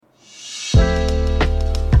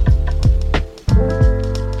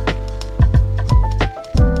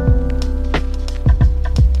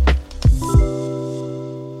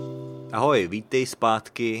Ahoj, vítej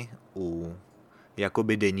zpátky u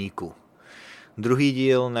jakoby deníku. Druhý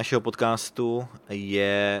díl našeho podcastu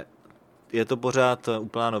je to pořád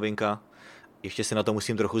úplná novinka. Ještě si na to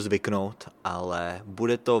musím trochu zvyknout, ale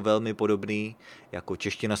bude to velmi podobný jako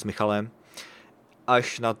čeština s Michalem.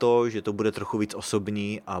 Až na to, že to bude trochu víc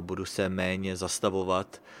osobní a budu se méně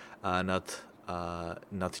zastavovat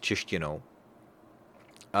nad češtinou.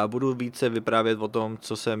 A budu více vyprávět o tom,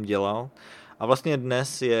 co jsem dělal. A vlastně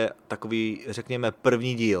dnes je takový, řekněme,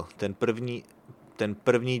 první díl. Ten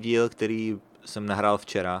první díl, který jsem nahrál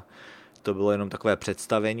včera, to bylo jenom takové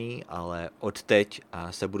představení, ale od teď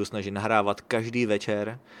se budu snažit nahrávat každý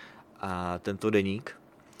večer tento deník.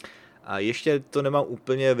 A ještě to nemám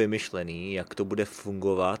úplně vymyšlený, jak to bude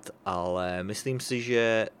fungovat, ale myslím si,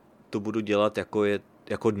 že to budu dělat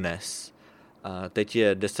jako dnes. Teď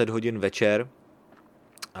je 10 hodin večer,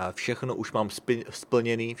 a všechno už mám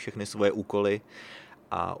splněný, všechny svoje úkoly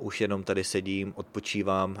a už jenom tady sedím,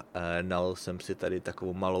 odpočívám, nalil jsem si tady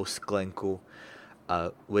takovou malou sklenku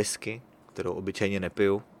whisky, kterou obyčejně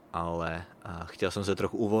nepiju, ale chtěl jsem se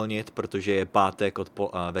trochu uvolnit, protože je pátek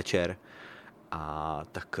večer a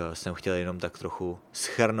tak jsem chtěl jenom tak trochu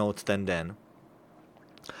shrnout ten den.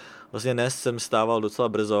 Vlastně dnes jsem stával docela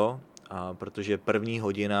brzo, protože první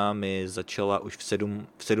hodina mi začala už v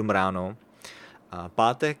 7 ráno. A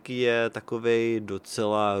pátek je takovej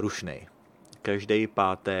docela rušnej. Každý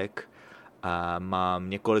pátek mám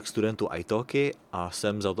několik studentů Italki a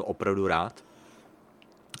jsem za to opravdu rád.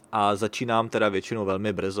 A začínám teda většinou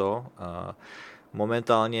velmi brzo.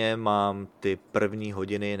 Momentálně mám ty první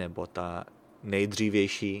hodiny, nebo ta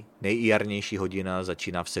nejdřívější, nejjarnější hodina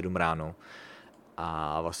začíná v 7 ráno.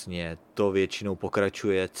 A vlastně to většinou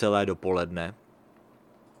pokračuje celé dopoledne.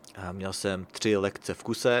 Měl jsem 3 lekce v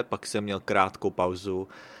kuse, pak jsem měl krátkou pauzu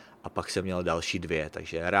a pak jsem měl další 2,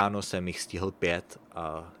 takže ráno jsem jich stihl 5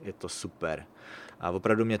 a je to super. A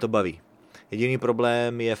opravdu mě to baví. Jediný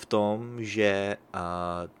problém je v tom, že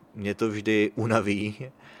mě to vždy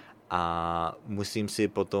unaví a musím si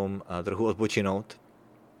potom trochu odpočinout,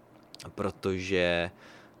 protože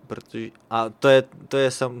to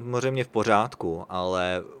je samozřejmě v pořádku,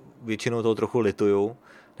 ale většinou toho trochu lituju,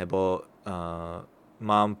 nebo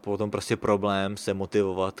mám potom prostě problém se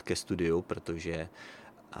motivovat ke studiu, protože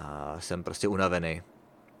jsem prostě unavený.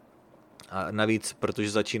 A navíc,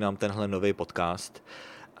 protože začínám tenhle nový podcast,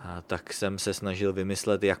 tak jsem se snažil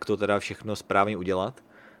vymyslet, jak to teda všechno správně udělat.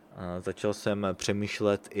 Začal jsem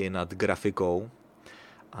přemýšlet i nad grafikou,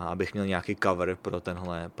 abych měl nějaký cover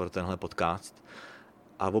pro tenhle podcast.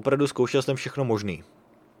 A opravdu zkoušel jsem všechno možný.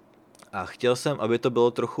 A chtěl jsem, aby to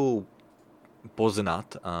bylo trochu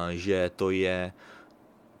poznat, že to je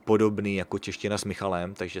podobný jako čeština s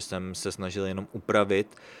Michalem, takže jsem se snažil jenom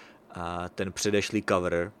upravit ten předešlý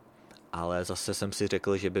cover, ale zase jsem si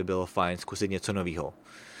řekl, že by bylo fajn zkusit něco nového.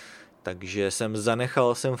 Takže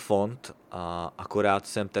zanechal jsem font a akorát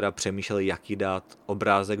jsem teda přemýšlel, jaký dát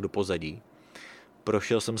obrázek do pozadí.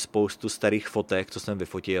 Prošel jsem spoustu starých fotek, co jsem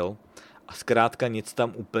vyfotil a zkrátka nic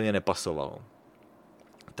tam úplně nepasovalo.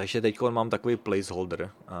 Takže teď mám takový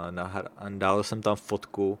placeholder a dal jsem tam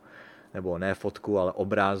fotku, nebo ne fotku, ale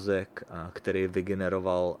obrázek, který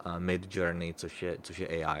vygeneroval Midjourney, což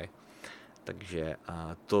je AI. Takže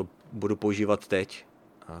to budu používat teď,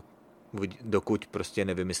 dokud prostě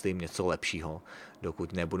nevymyslím něco lepšího,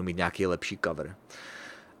 dokud nebudu mít nějaký lepší cover.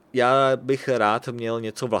 Já bych rád měl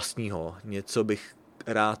něco vlastního, něco bych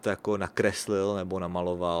rád jako nakreslil nebo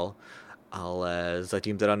namaloval, ale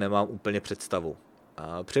zatím teda nemám úplně představu.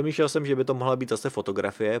 Přemýšlel jsem, že by to mohla být zase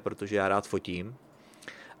fotografie, protože já rád fotím,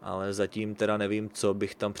 ale zatím teda nevím, co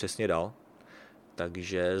bych tam přesně dal,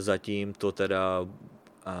 takže zatím to teda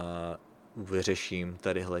vyřeším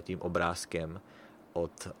tadyhletím obrázkem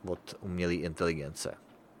od umělé inteligence.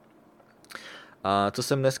 A co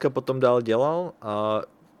jsem dneska potom dál dělal?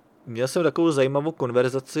 Měl jsem takovou zajímavou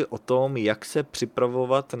konverzaci o tom, jak se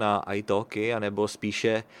připravovat na italki, anebo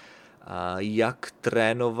spíše jak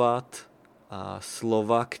trénovat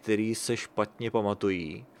slova, které se špatně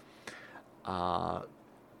pamatují. A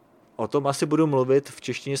o tom asi budu mluvit v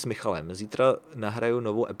češtině s Michalem. Zítra nahraju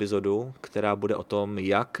novou epizodu, která bude o tom,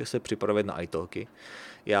 jak se připravit na italki.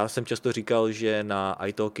 Já jsem často říkal, že na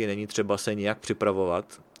italki není třeba se nějak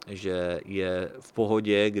připravovat, že je v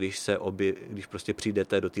pohodě, když prostě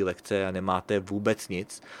přijdete do té lekce a nemáte vůbec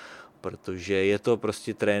nic, protože je to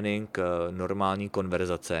prostě trénink normální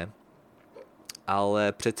konverzace,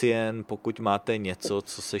 ale přeci jen pokud máte něco,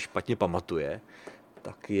 co se špatně pamatuje,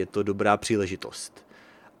 tak je to dobrá příležitost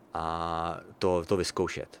a to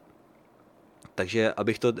vyzkoušet. Takže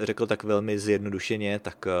abych to řekl tak velmi zjednodušeně,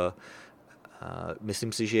 tak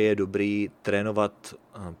Myslím si, že je dobrý trénovat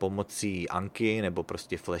pomocí Anki nebo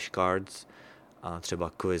prostě flashcards, a třeba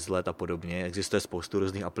Quizlet a podobně. Existuje spoustu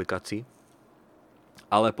různých aplikací.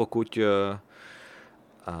 Ale pokud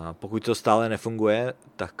to stále nefunguje,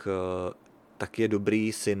 tak je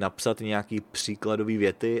dobrý si napsat nějaký příkladový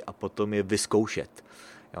věty a potom je vyzkoušet.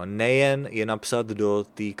 Jo, nejen je napsat do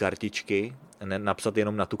té kartičky, napsat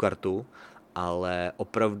jenom na tu kartu, ale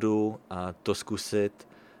opravdu to zkusit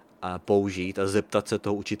použít a zeptat se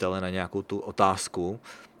toho učitele na nějakou tu otázku,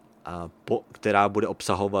 která bude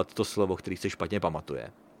obsahovat to slovo, který se špatně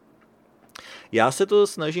pamatuje. Já se to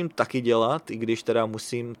snažím taky dělat, i když teda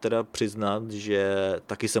musím přiznat, že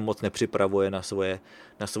taky se moc nepřipravuje na svoje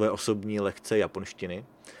osobní lekce japonštiny,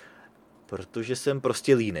 protože jsem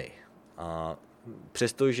prostě línej. A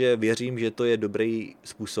přestože věřím, že to je dobrý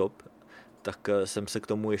způsob, tak jsem se k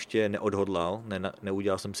tomu ještě neodhodlal,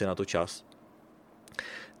 neudělal jsem si na to čas.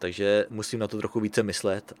 Takže musím na to trochu více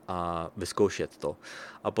myslet a vyzkoušet to.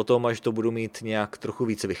 A potom, až to budu mít nějak trochu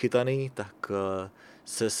více vychytaný, tak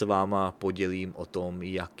se s váma podělím o tom,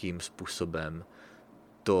 jakým způsobem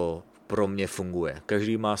to pro mě funguje.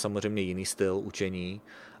 Každý má samozřejmě jiný styl učení,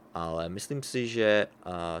 ale myslím si, že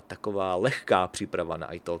taková lehká příprava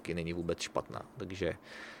na Italki není vůbec špatná.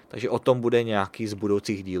 Takže o tom bude nějaký z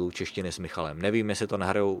budoucích dílů Češtiny s Michalem. Nevím, jestli to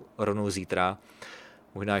nahraju rovnou zítra,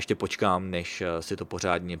 možná ještě počkám, než si to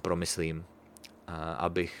pořádně promyslím,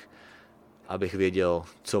 abych věděl,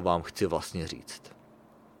 co vám chci vlastně říct.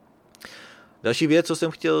 Další věc, co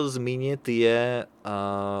jsem chtěl zmínit, je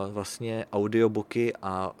vlastně audiobooky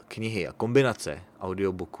a knihy a kombinace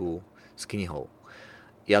audiobooků s knihou.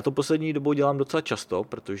 Já to poslední dobou dělám docela často,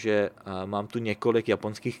 protože mám tu několik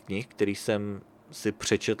japonských knih, které jsem si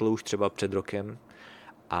přečetl už třeba před rokem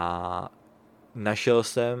a našel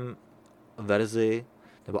jsem verzi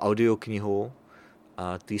nebo audioknihu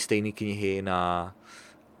té stejné knihy na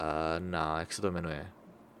jak se to jmenuje,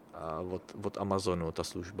 od Amazonu, ta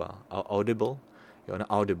služba Audible, jo, na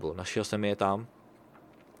Audible, našel jsem je tam,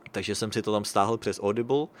 takže jsem si to tam stáhl přes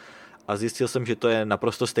Audible a zjistil jsem, že to je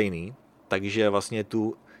naprosto stejný, takže vlastně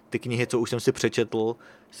ty knihy, co už jsem si přečetl,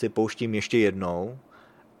 si pouštím ještě jednou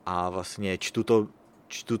a vlastně čtu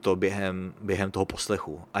to během toho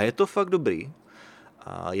poslechu. A je to fakt dobrý.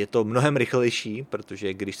 A je to mnohem rychlejší,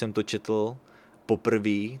 protože když jsem to četl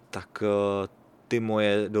poprvé, tak ty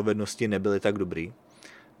moje dovednosti nebyly tak dobrý.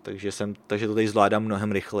 Takže to teď zvládám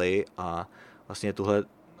mnohem rychleji a vlastně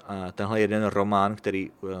tenhle jeden román,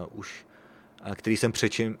 který jsem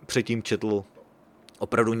předtím četl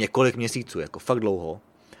opravdu několik měsíců, jako fakt dlouho.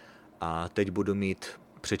 A teď budu mít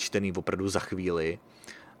přečtený opravdu za chvíli,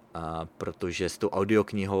 protože s tou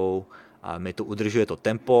audioknihou mi to udržuje to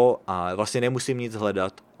tempo a vlastně nemusím nic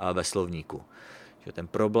hledat ve slovníku. Že ten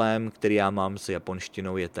problém, který já mám s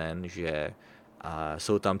japonštinou, je ten, že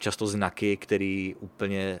jsou tam často znaky, které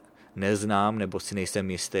úplně neznám nebo si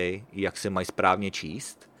nejsem jistý, jak se mají správně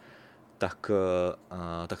číst, tak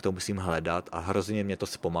to musím hledat a hrozně mě to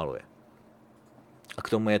zpomaluje. A k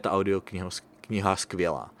tomu je ta audiokniha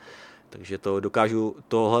skvělá. Takže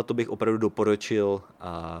tohle bych opravdu doporučil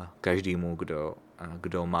každému,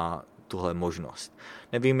 kdo má tuhle možnost.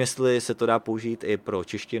 Nevím, jestli se to dá použít i pro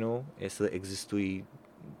češtinu, jestli existují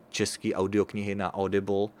české audioknihy na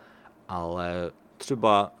Audible, ale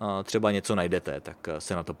třeba něco najdete, tak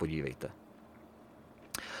se na to podívejte.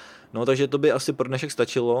 No, takže to by asi pro dnešek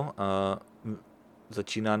stačilo.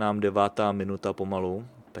 Začíná nám 9. minuta pomalu,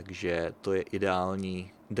 takže to je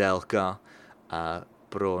ideální délka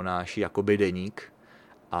pro náš jakoby deník.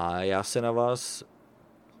 A já se na vás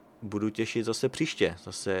budu těšit zase příště,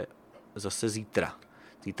 zase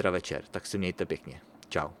zítra večer. Tak si mějte pěkně.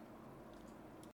 Čau.